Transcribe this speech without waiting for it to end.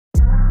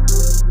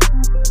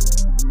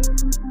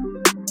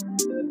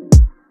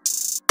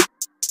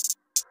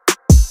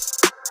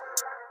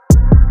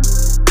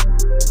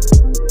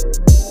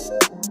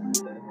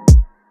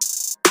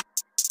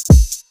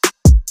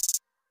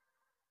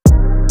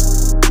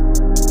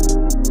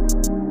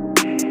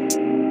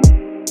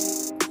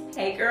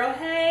girl,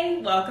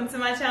 hey, welcome to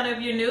my channel. If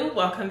you're new,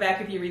 welcome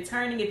back if you're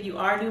returning. If you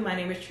are new, my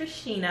name is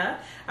Trishina.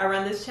 I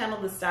run this channel,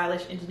 The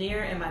Stylish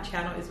Engineer, and my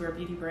channel is where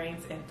beauty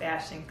brains and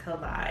fashion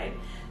collide.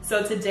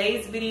 So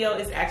today's video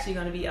is actually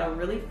going to be a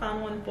really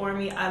fun one for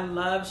me. I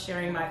love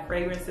sharing my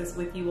fragrances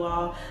with you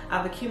all.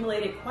 I've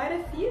accumulated quite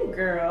a few,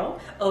 girl,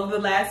 over the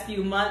last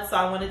few months, so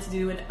I wanted to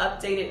do an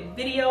updated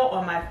video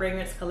on my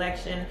fragrance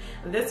collection.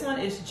 This one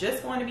is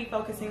just going to be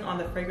focusing on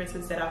the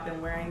fragrances that I've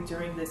been wearing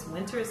during this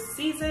winter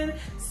season.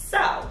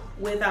 So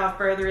without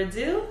further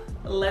ado,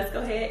 let's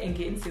go ahead and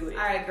get into it.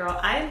 All right, girl,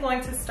 I am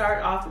going to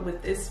start off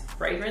with this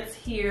fragrance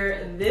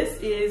here. This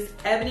is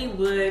Ebony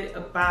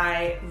Wood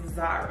by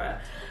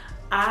Zara.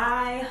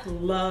 I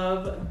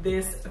love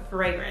this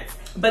fragrance,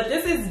 but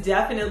this is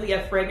definitely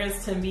a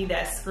fragrance to me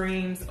that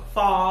screams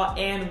fall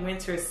and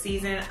winter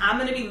season. I'm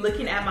gonna be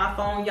looking at my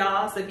phone,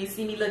 y'all, so if you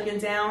see me looking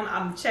down,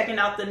 I'm checking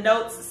out the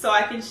notes so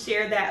I can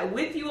share that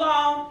with you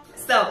all.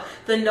 So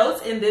the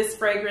notes in this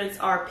fragrance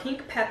are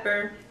pink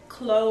pepper,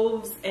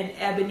 cloves, and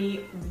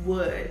ebony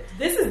wood.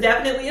 This is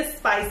definitely a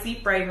spicy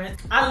fragrance.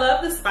 I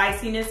love the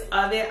spiciness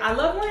of it. I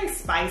love wearing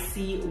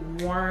spicy,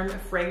 warm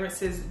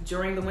fragrances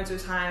during the winter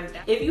time.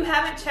 If you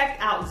haven't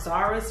checked out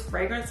Zara's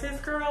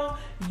fragrances, girl,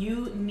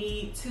 you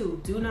need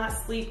to. Do not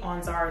sleep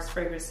on Zara's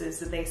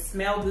fragrances. They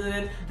smell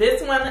good.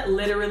 This one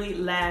literally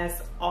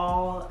lasts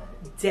all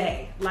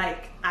day.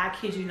 Like, I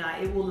kid you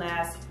not, it will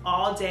last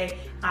all day.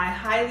 I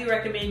highly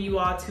recommend you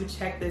all to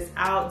check this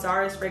out.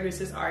 Zara's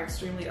fragrances are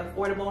extremely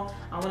affordable.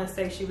 I want to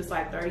say she was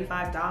like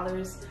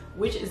 $35,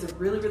 which is a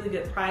really, really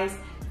good price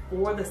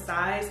for the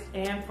size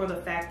and for the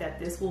fact that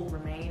this will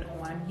remain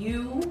on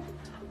you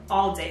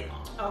all day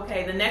long.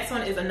 Okay, the next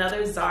one is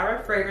another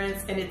Zara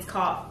fragrance, and it's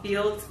called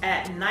Fields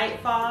at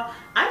Nightfall.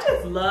 I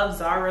just love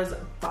Zara's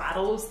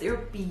bottles. They're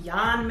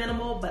beyond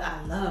minimal, but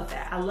I love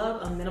that. I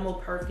love a minimal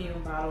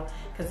perfume bottle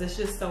because it's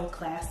just so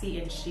classy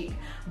and chic.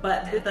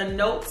 But the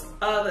notes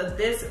of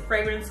this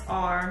fragrance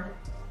are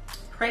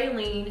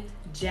praline,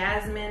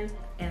 jasmine,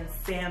 and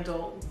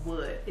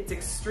sandalwood. It's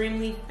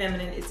extremely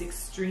feminine. It's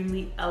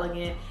extremely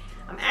elegant.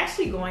 I'm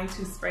actually going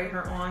to spray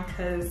her on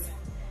because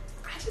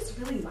I just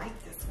really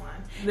like this one.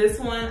 This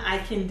one I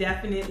can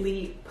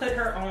definitely put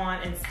her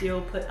on and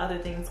still put other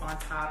things on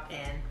top,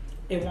 and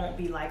it won't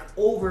be like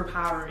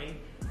overpowering.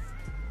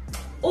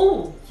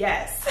 Oh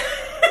yes.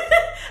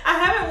 I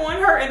haven't worn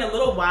her in a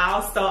little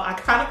while, so I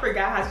kind of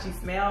forgot how she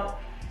smelled.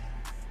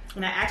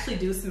 And I actually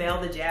do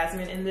smell the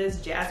jasmine in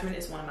this. Jasmine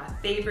is one of my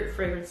favorite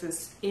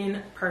fragrances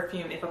in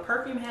perfume. If a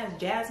perfume has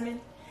jasmine,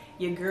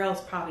 your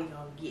girl's probably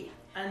gonna get it.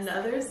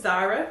 Another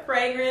Zara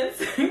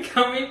fragrance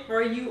coming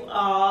for you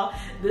all.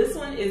 This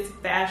one is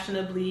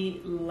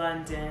Fashionably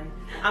London.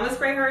 I'm gonna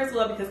spray her as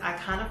well because I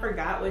kind of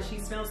forgot what she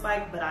smells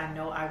like, but I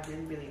know I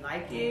really, really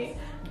like it.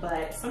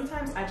 But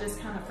sometimes I just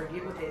kind of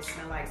forget what they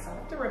smell like, so I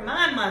have to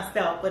remind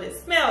myself what it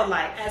smelled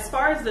like. As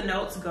far as the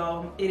notes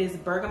go, it is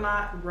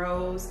bergamot,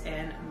 rose,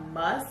 and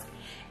musk.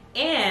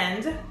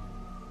 And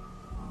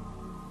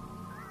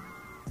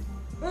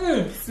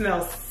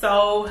smells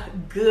so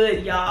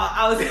good, y'all.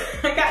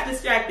 I got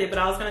distracted, but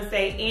I was gonna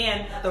say,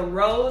 and the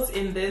rose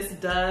in this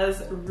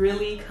does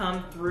really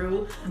come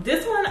through.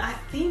 This one, I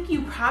think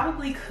you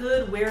probably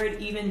could wear it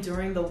even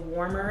during the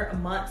warmer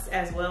months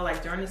as well,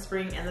 like during the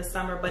spring and the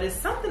summer, but it's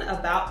something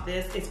about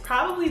this. It's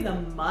probably the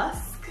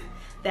musk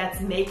that's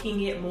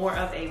making it more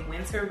of a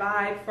winter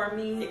vibe for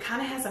me. It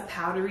kind of has a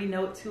powdery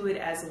note to it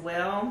as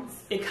well.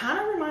 It kind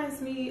of reminds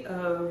me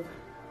of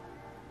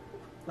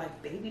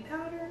like baby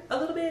powder a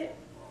little bit.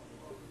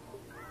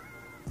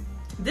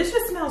 This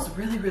just smells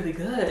really, really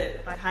good.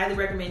 I highly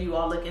recommend you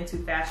all look into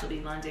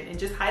Fashionably London, and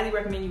just highly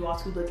recommend you all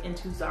to look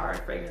into Zara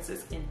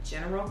fragrances in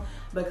general,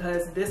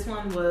 because this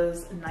one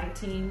was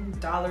 $19,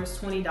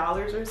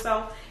 $20 or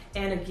so.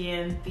 And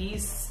again,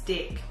 these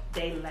stick,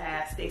 they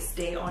last, they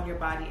stay on your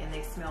body, and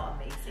they smell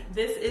amazing.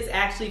 This is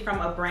actually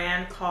from a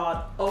brand called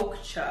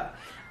Oakcha.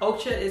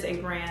 Oakcha is a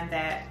brand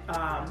that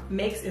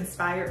makes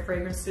inspired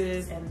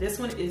fragrances, and this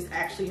one is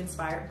actually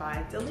inspired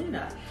by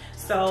delina.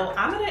 So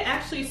I'm gonna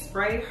actually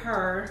spray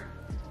her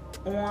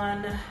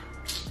on,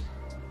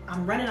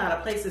 I'm running out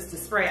of places to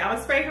spray. I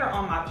would spray her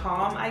on my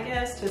palm, I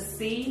guess, to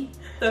see.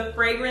 The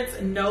fragrance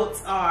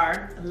notes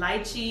are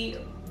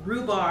lychee,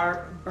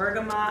 rhubarb,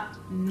 bergamot,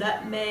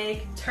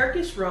 nutmeg,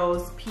 Turkish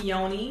rose,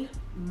 peony,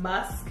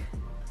 musk,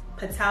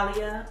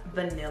 petalia,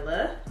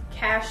 vanilla,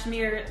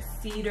 cashmere,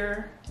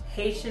 cedar,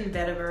 Haitian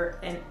vetiver,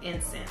 and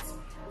incense.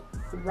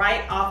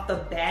 Right off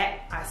the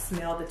bat, I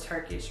smell the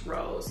Turkish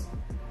rose.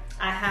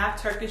 I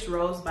have Turkish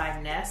rose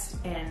by Nest,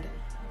 and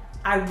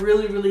I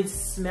really, really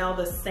smell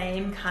the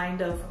same kind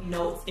of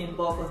notes in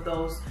both of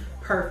those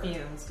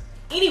perfumes.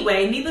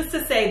 Anyway, needless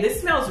to say,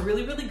 this smells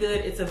really, really good.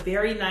 It's a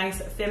very nice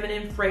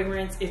feminine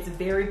fragrance. It's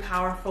very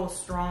powerful,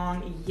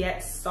 strong,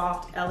 yet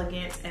soft,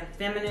 elegant, and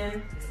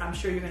feminine. I'm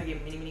sure you're gonna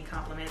get many, many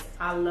compliments.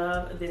 I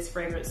love this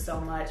fragrance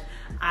so much.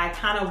 I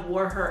kind of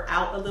wore her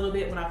out a little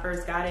bit when I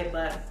first got it,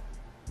 but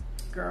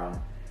girl,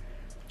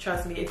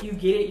 Trust me, if you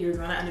get it, you're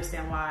gonna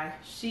understand why.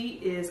 She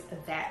is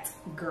that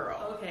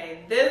girl.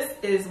 Okay, this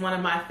is one of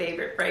my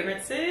favorite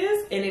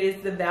fragrances, and it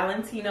is the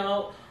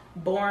Valentino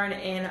Born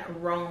in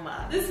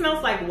Roma. This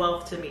smells like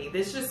wealth to me.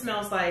 This just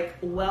smells like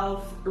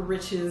wealth,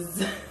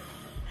 riches,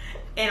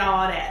 and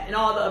all that, and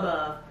all the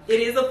above. It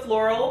is a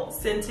floral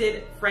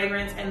scented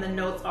fragrance, and the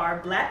notes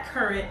are black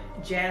currant,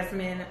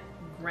 jasmine,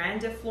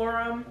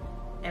 grandiflorum,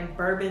 and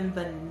bourbon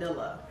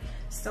vanilla.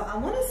 So I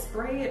want to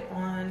spray it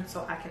on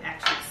so I can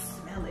actually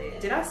smell it.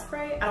 Did I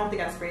spray? I don't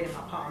think I sprayed it in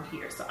my palm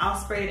here. So I'll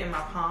spray it in my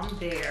palm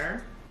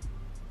there.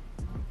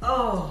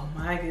 Oh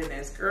my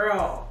goodness,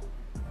 girl.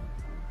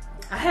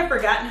 I have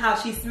forgotten how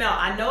she smelled.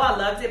 I know I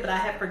loved it, but I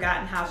have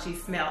forgotten how she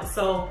smelled.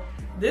 So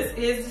this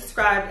is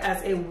described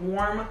as a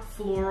warm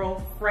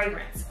floral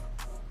fragrance.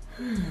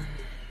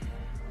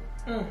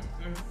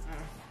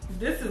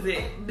 This is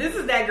it. This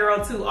is that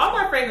girl too. All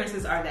my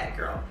fragrances are that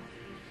girl.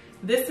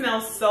 This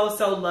smells so,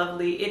 so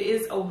lovely. It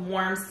is a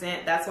warm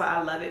scent. That's why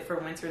I love it for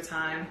winter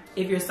time.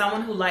 If you're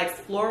someone who likes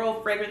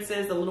floral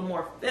fragrances, a little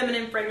more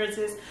feminine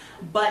fragrances,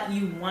 but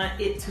you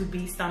want it to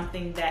be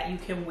something that you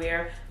can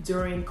wear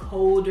during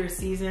colder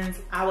seasons,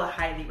 I would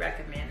highly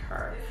recommend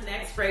her. This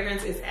next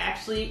fragrance is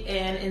actually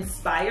an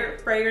inspired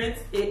fragrance.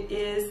 It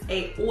is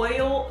a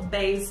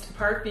oil-based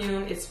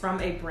perfume. It's from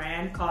a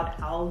brand called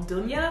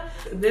Alduna.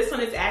 This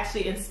one is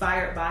actually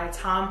inspired by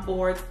Tom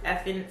Ford's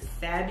Effin'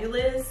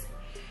 Fabulous.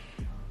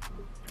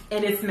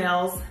 And it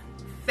smells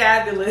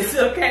fabulous,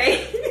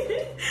 okay?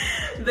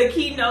 The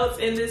key notes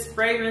in this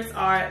fragrance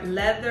are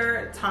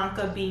leather,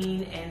 tonka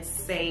bean, and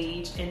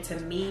sage. And to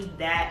me,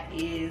 that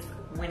is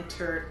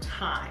winter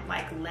time.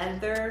 Like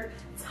leather,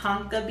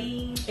 tonka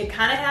bean. It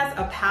kind of has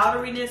a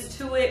powderiness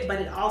to it, but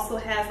it also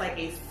has like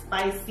a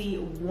spicy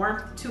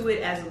warmth to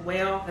it as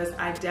well, because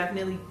I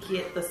definitely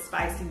get the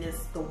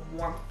spiciness, the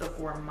warmth, the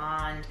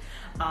gourmand.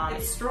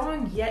 It's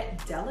strong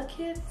yet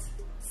delicate,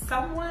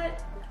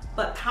 somewhat,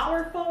 but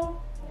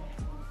powerful.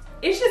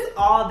 It's just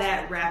all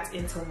that wrapped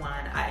into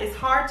one. It's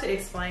hard to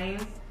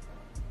explain,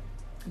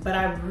 but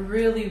I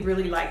really,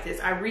 really like this.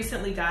 I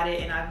recently got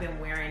it and I've been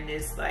wearing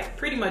this like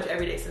pretty much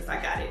every day since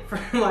I got it for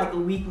like a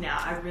week now.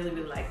 I really,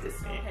 really like this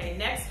scent. Okay,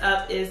 next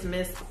up is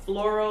Miss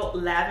Floral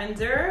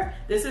Lavender.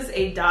 This is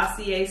a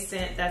dossier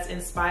scent that's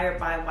inspired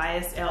by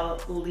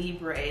YSL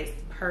Libre's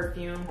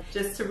perfume.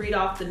 Just to read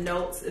off the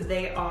notes,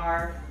 they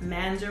are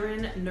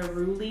mandarin,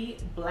 neroli,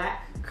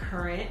 black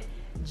currant,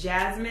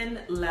 jasmine,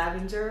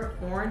 lavender,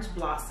 orange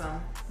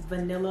blossom,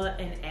 vanilla,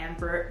 and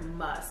amber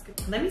musk.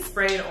 Let me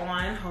spray it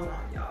on. Hold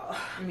on, y'all.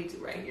 Let me do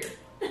right here.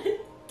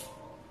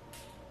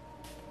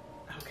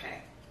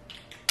 Okay.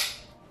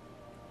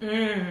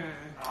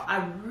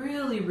 I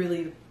really,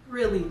 really,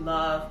 really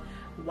love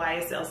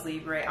YSL's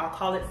Libre. I'll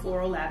call it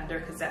floral lavender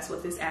because that's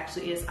what this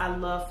actually is. I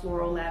love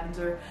floral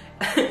lavender.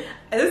 This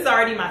is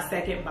already my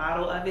second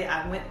bottle of it.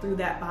 I went through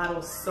that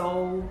bottle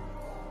so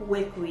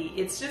quickly.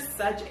 It's just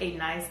such a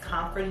nice,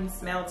 comforting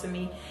smell to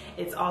me.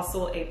 It's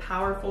also a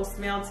powerful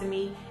smell to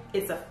me.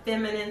 It's a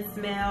feminine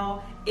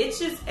smell. It's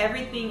just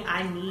everything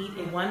I need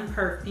in one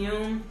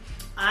perfume.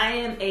 I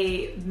am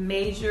a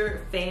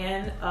major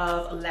fan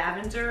of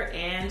lavender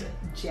and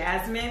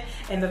jasmine,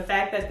 and the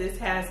fact that this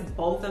has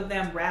both of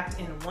them wrapped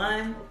in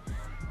one,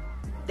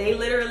 they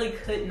literally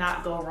could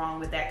not go wrong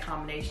with that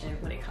combination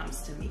when it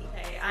comes to me.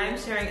 Okay, I am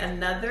sharing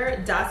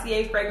another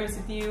dossier fragrance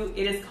with you.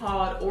 It is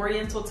called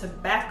Oriental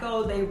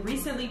Tobacco. They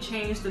recently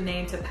changed the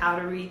name to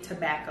Powdery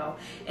Tobacco,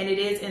 and it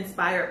is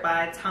inspired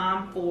by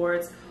Tom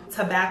Ford's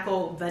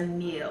Tobacco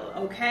Vanille,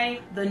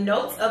 okay? The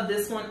notes of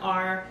this one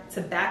are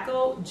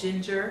tobacco,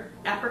 ginger,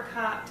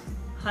 apricot,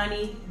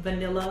 honey,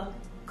 vanilla,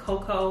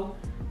 cocoa,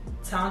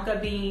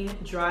 tonka bean,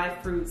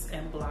 dried fruits,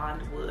 and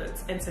blonde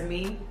woods. And to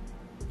me,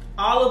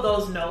 all of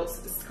those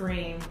notes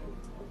scream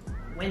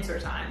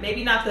wintertime.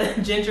 Maybe not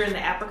the ginger and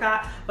the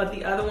apricot, but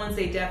the other ones,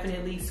 they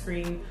definitely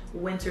scream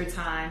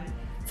wintertime.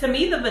 To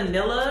me, the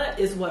vanilla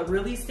is what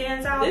really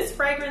stands out. This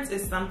fragrance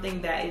is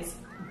something that is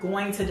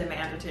going to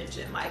demand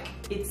attention. Like,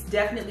 it's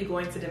definitely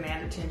going to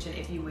demand attention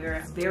if you wear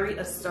it. It's very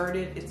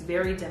assertive, it's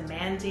very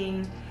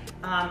demanding.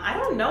 I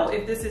don't know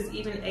if this is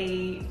even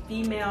a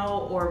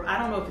female, or I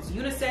don't know if it's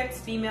unisex,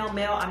 female,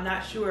 male, I'm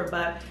not sure,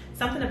 but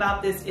something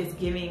about this is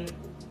giving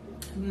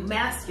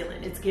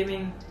masculine. It's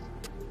giving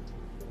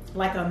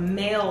like a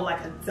male, like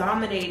a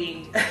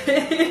dominating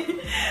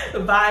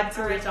vibe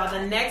to it, y'all.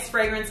 The next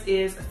fragrance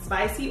is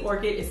Spicy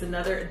Orchid. It's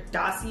another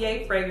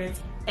dossier fragrance,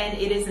 and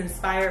it is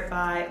inspired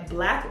by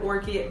Black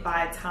Orchid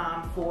by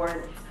Tom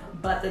Ford.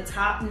 But the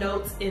top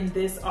notes in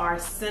this are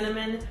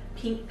cinnamon,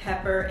 pink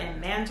pepper,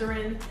 and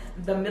mandarin.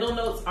 The middle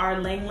notes are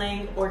ylang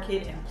ylang,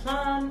 orchid, and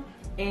plum.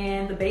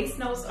 And the base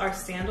notes are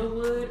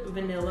sandalwood,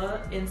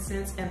 vanilla,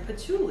 incense, and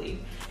patchouli.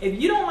 If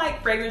you don't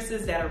like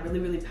fragrances that are really,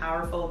 really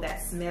powerful, that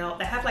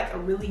have like a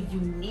really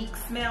unique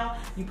smell,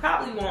 you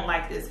probably won't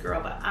like this,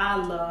 girl, but I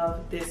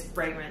love this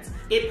fragrance.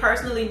 It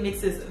personally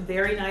mixes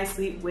very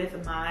nicely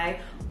with my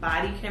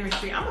body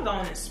chemistry. I'm gonna go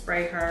in and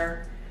spray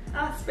her.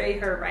 I'll spray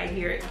her right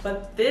here.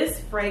 But this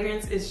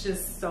fragrance is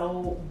just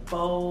so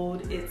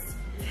bold. It's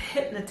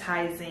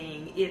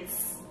hypnotizing.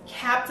 It's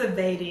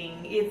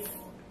captivating.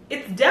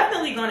 It's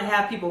definitely going to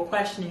have people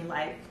questioning,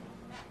 like,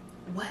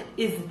 what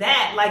is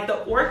that? Like,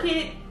 the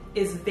orchid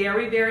is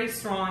very, very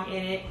strong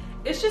in it.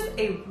 It's just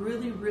a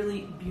really,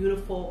 really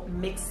beautiful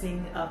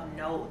mixing of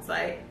notes.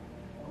 Like,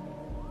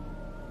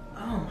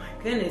 oh my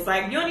goodness.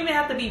 Like, you don't even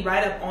have to be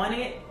right up on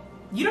it.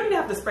 You don't even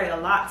have to spray a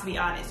lot, to be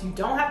honest. You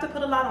don't have to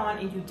put a lot on,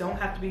 and you don't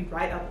have to be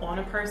right up on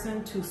a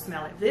person to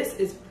smell it. This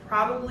is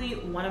probably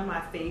one of my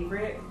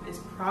favorite. It's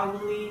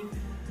probably,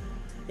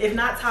 if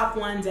not top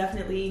one,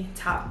 definitely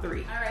top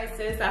three. All right,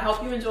 sis, I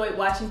hope you enjoyed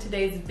watching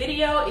today's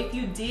video. If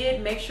you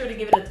did, make sure to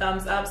give it a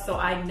thumbs up so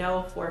I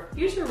know for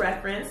future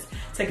reference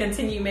to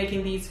continue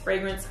making these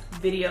fragrance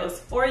videos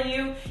for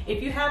you.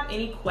 If you have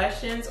any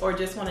questions or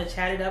just want to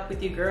chat it up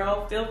with your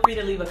girl, feel free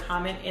to leave a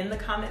comment in the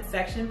comment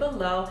section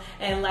below.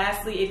 And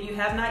lastly, if you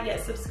have not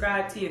yet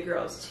subscribed to your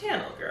girl's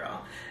channel,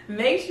 girl,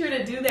 make sure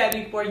to do that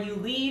before you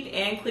leave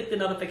and click the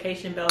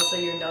notification bell so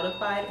you're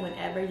notified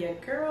whenever your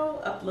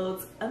girl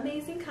uploads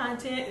amazing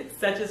content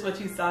such as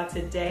what you saw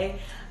today.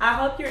 I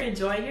hope you're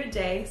enjoying your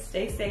day.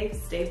 Stay safe,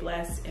 stay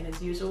blessed, and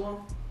as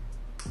usual,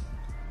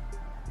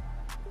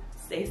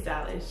 stay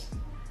stylish.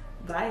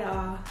 Bye,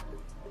 y'all.